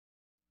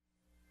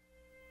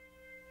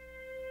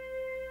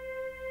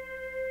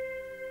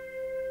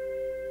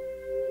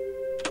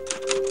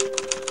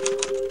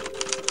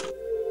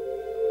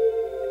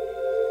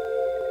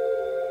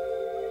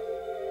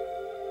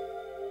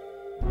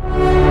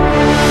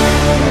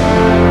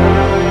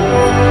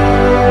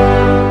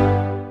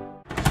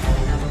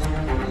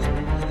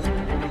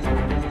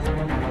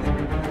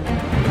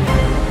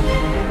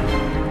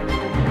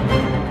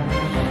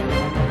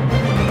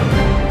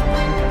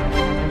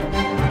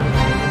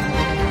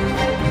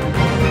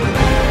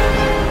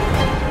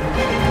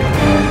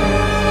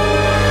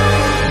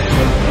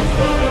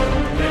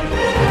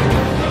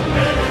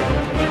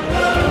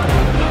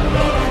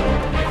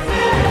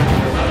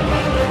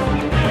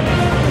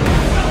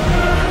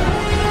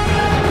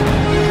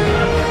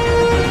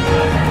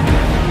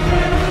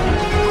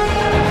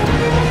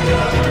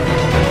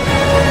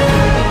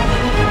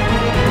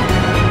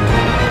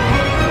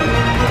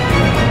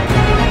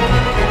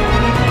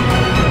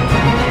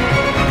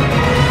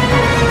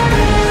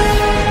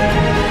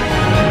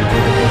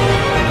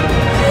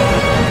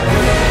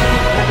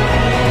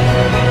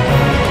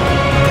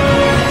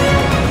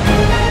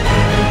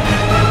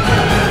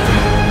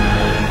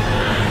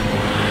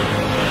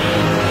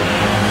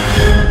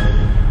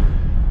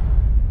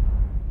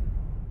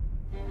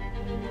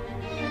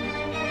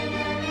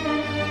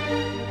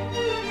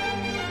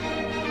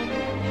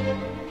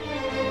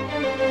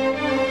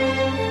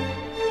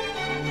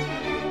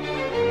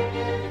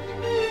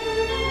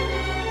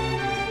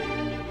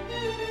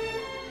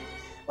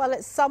Well,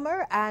 it's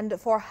summer, and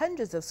for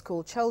hundreds of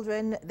school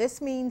children,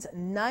 this means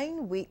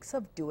 9 weeks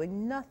of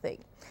doing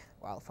nothing.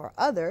 While for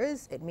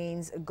others, it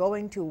means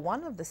going to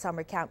one of the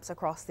summer camps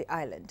across the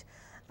island.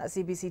 A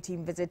CBC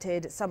team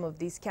visited some of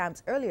these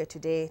camps earlier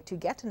today to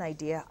get an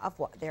idea of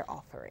what they're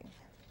offering.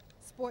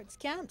 Sports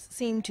camps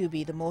seem to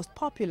be the most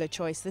popular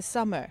choice this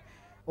summer.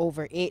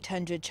 Over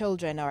 800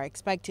 children are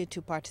expected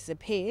to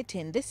participate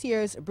in this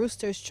year's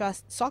Brewster's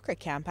Trust soccer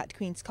camp at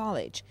Queen's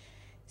College.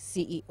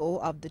 CEO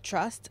of the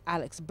Trust,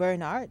 Alex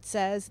Bernard,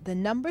 says the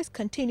numbers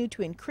continue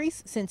to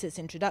increase since its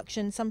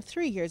introduction some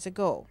 3 years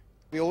ago.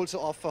 We also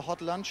offer hot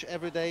lunch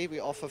every day. We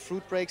offer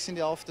fruit breaks in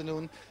the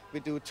afternoon. We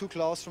do 2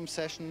 classroom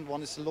sessions.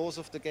 One is the laws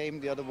of the game.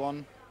 The other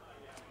one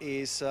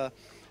is a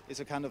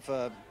kind of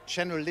a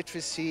general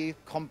literacy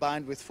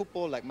combined with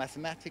football, like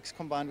mathematics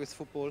combined with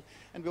football.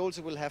 And we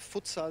also will have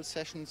futsal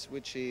sessions,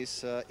 which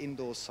is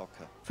indoor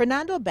soccer.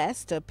 Fernando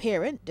Best, a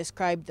parent,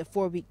 described the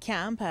 4-week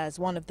camp as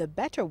one of the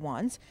better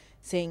ones,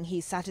 saying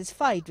he's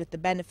satisfied with the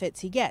benefits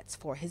he gets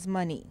for his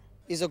money.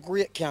 It's a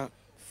great camp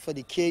for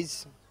the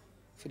kids,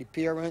 for the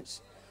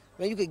parents.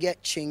 When you could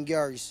get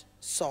chingers,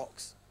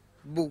 socks,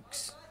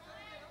 boots,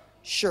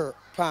 shirt,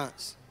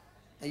 pants,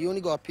 and you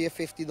only got to pay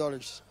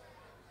 $50.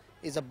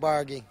 It's a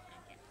bargain.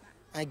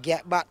 And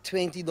get back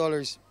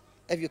 $20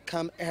 if you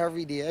come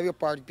every day, if you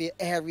participate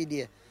every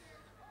day.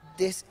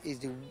 This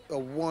is a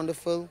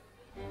wonderful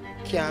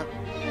camp.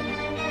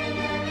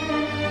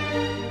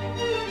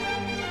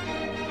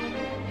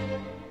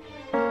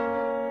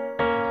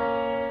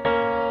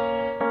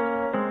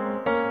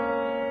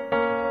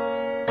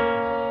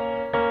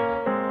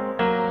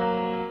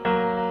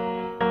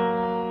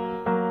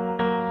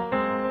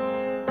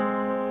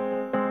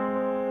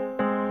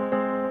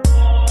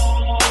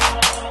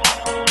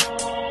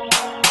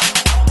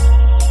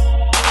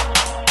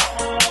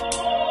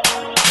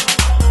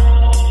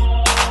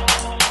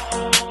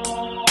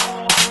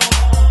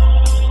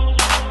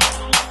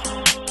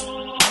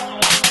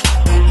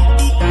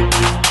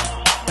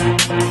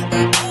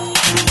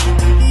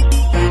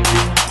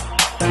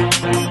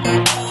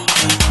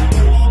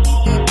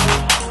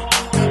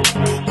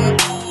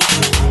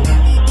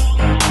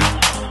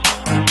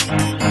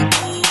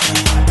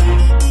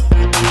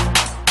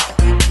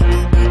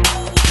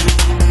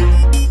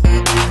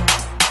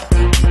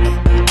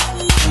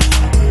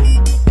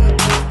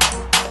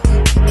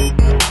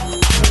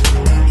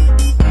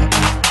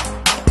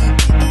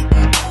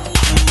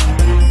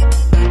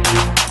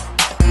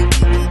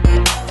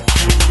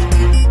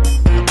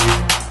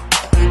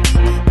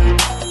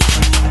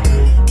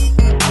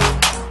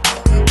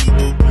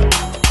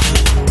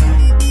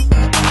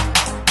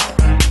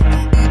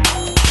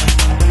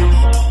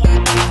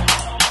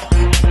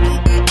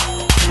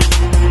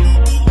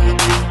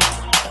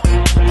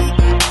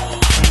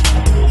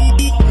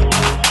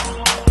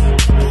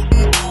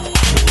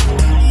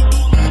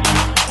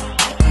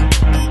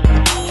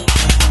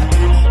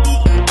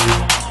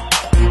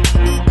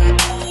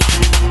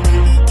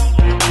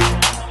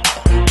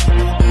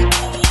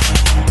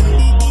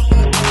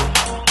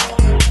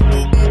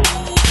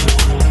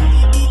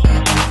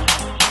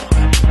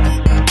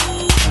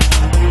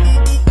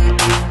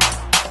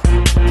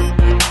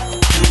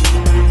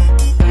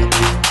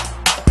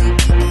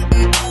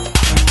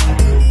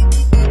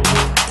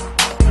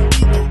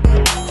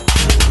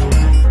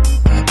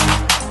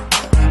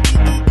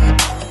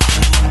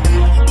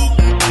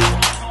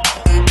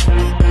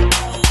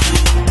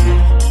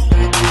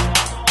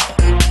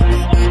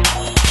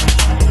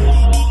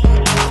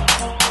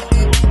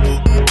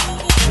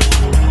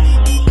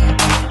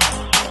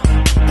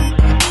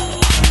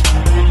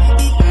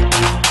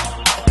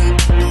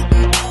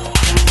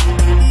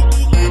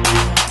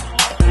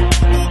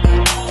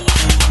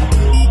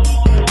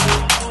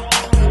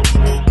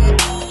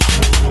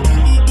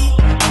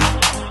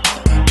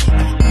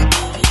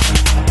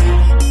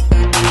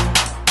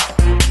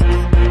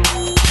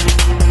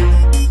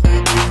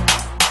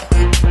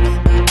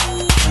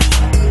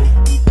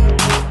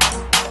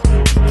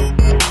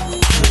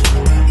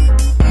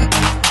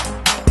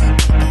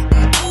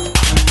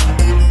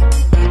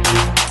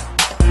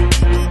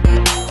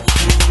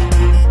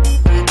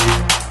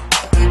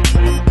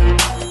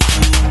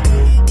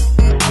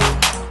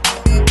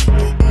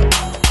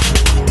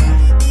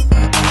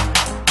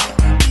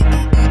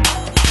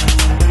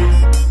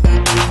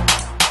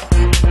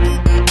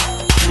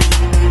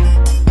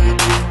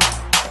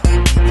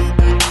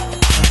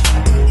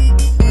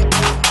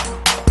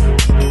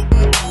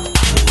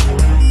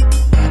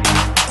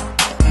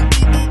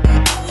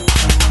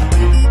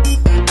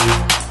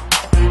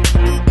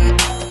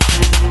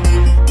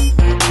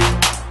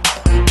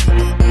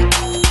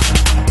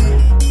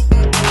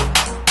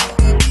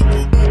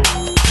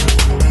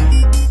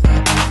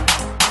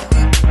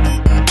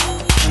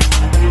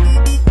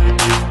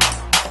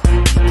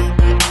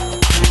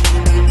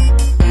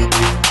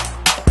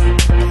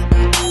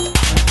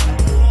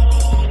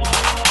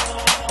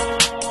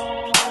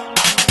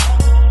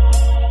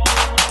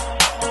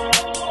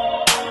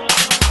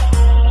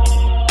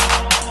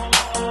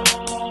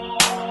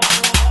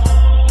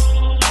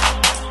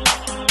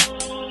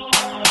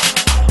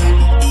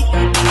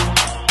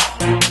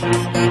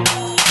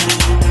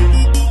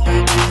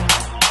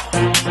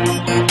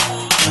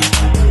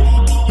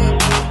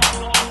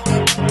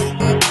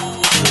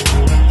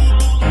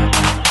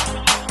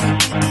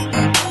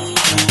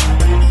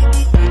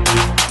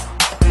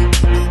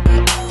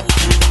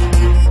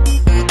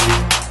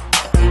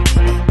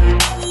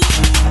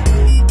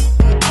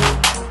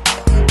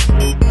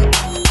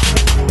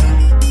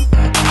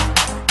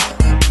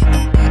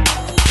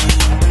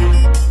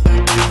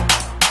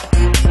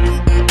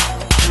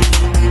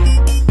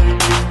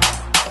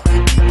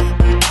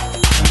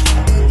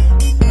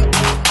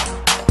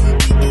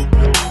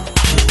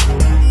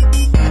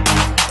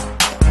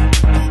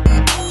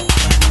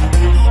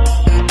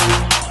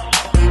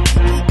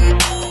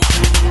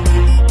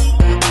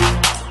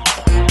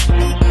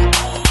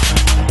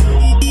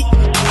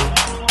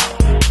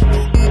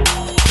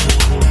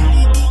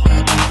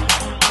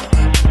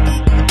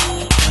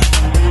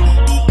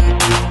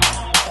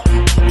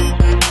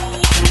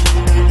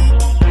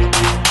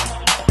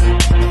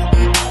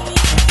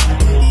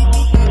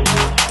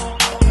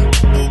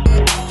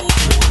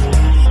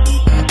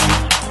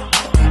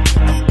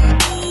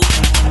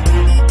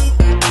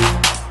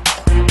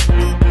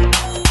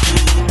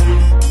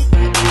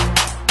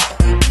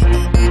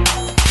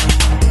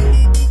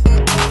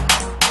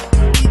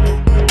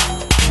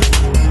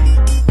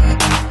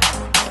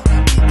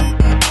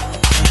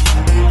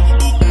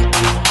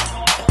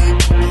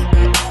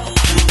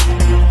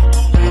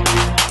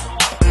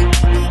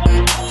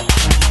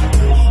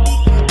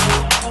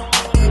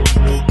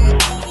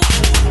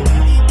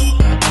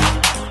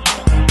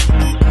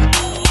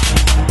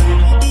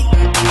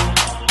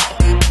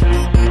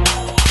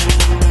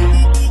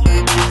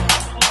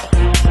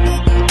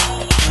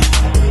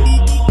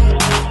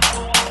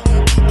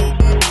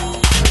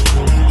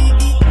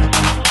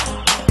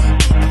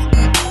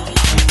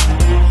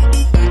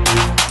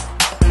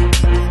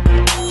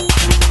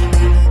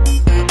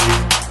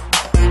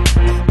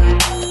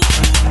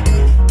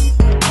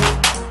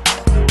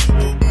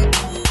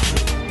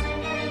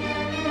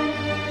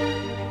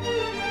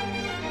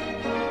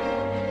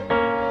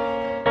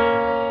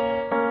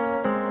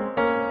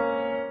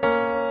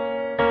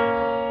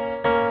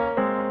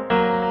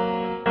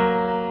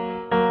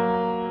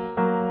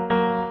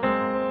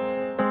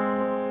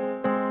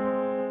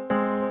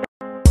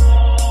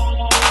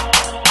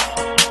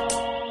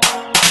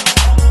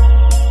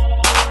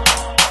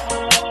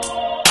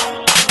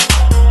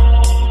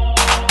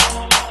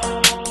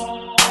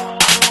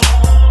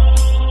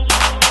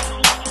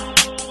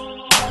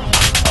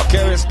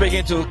 Okay, we're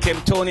speaking to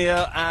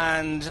Kimtonia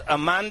and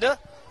Amanda.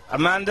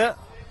 Amanda,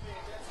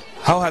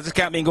 how has the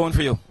camp been going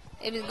for you?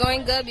 It is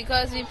going good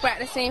because we're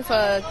practicing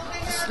for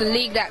the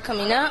league that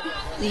coming up,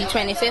 the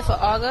 25th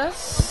of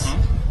August.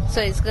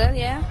 So it's good,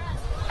 yeah.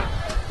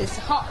 It's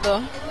hot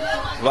though.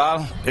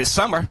 Well, it's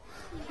summer.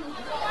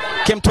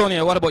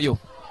 Kimtonia, what about you?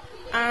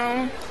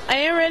 I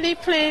ain't really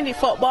playing the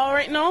football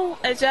right now.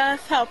 I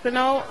just helping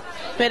out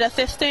with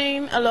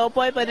assisting a little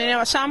boy by the name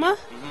of Shama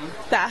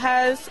that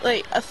has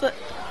like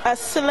a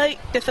slight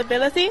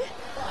disability.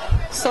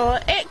 So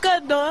it's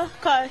good though,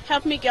 cause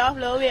help me get off a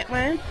little weight,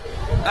 man.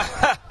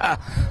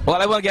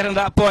 Well, I want to get on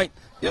that point.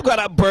 You got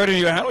that bird in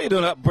your hand. What are you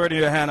doing with that bird in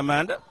your hand,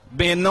 Amanda?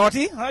 Being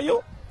naughty, are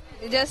you?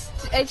 Just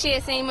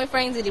chasing my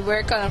friends at the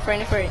work cause I'm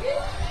friendly for it.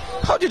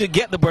 How did you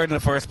get the bird in the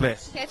first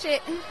place? Catch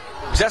it.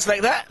 Just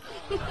like that?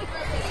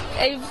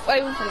 I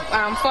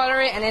follow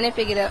it and then I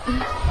pick it up.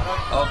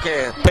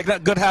 Okay, picking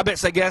up good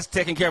habits, I guess.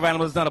 Taking care of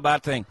animals is not a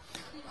bad thing.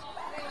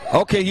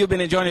 Okay, you've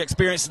been enjoying your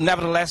experience.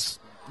 Nevertheless,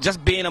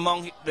 just being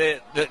among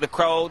the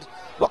crowd,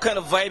 what kind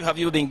of vibe have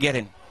you been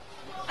getting?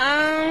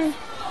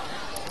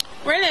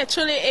 Really,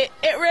 truly, it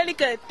really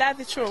good. That's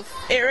the truth.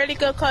 It really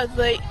good cause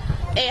like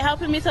it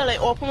helping me to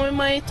like open my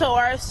mind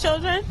towards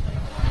children,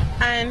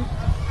 and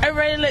I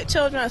really like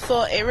children,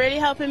 so it really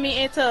helping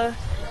me into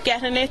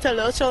getting into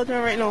little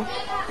children right now.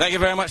 Thank you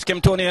very much,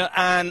 Kimtonia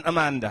and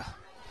Amanda.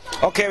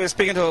 Okay, we're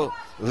speaking to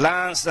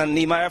Lance and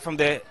Nehemiah from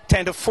the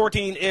 10 to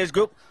 14 age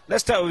group.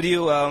 Let's start with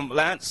you,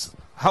 Lance.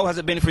 How has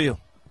it been for you?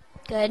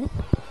 Good.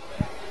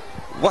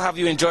 What have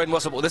you enjoyed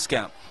most about this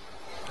camp?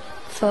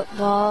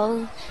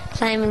 Football,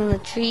 climbing the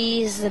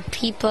trees, the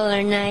people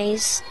are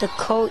nice, the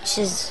coach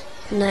is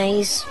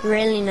nice,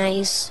 really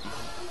nice.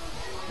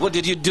 What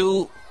did you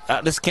do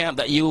at this camp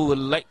that you would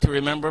like to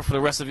remember for the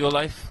rest of your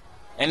life?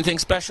 Anything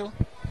special?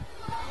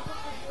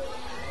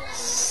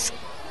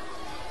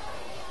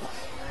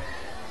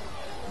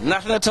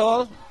 Nothing at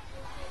all?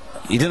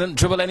 You didn't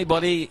dribble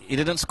anybody? You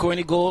didn't score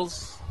any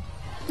goals?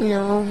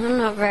 No, I'm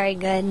not very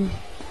good.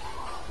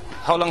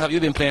 How long have you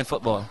been playing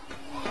football?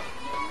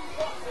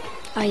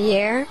 A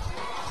year?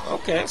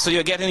 Okay, so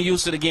you're getting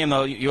used to the game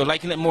now. You're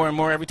liking it more and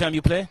more every time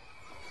you play?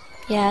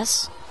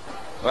 Yes.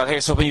 Well,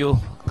 here's hoping you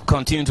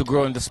continue to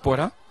grow in the sport,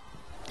 huh?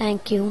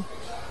 Thank you.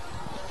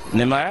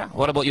 Nehemiah,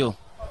 what about you?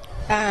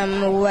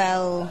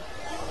 Well,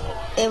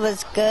 it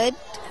was good,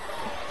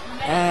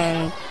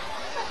 and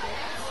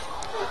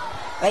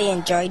I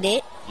enjoyed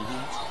it.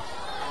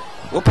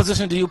 What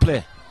position do you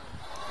play?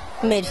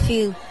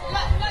 Midfield.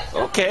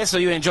 Okay, so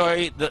you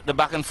enjoy the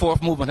back and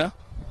forth movement, huh?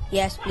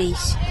 Yes,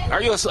 please.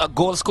 Are you a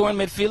goal-scoring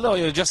midfielder, or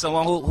you're just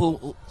someone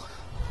who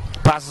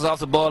passes off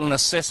the ball and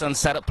assists and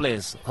set up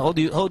plays? How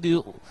do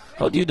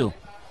you do?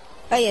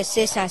 I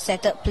assist and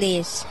set up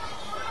plays.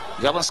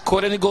 You haven't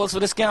scored any goals for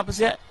this campus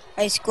yet?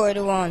 I scored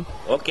one.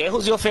 Okay,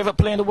 who's your favorite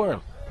player in the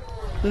world?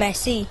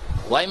 Messi.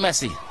 Why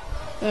Messi?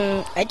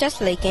 I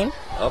just like him.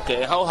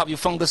 Okay, how have you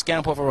found this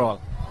camp overall?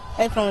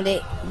 I found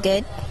it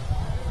good.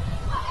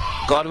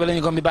 God willing,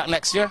 you're going to be back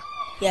next year?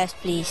 Yes,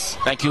 please.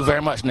 Thank you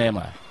very much,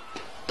 Nehemiah.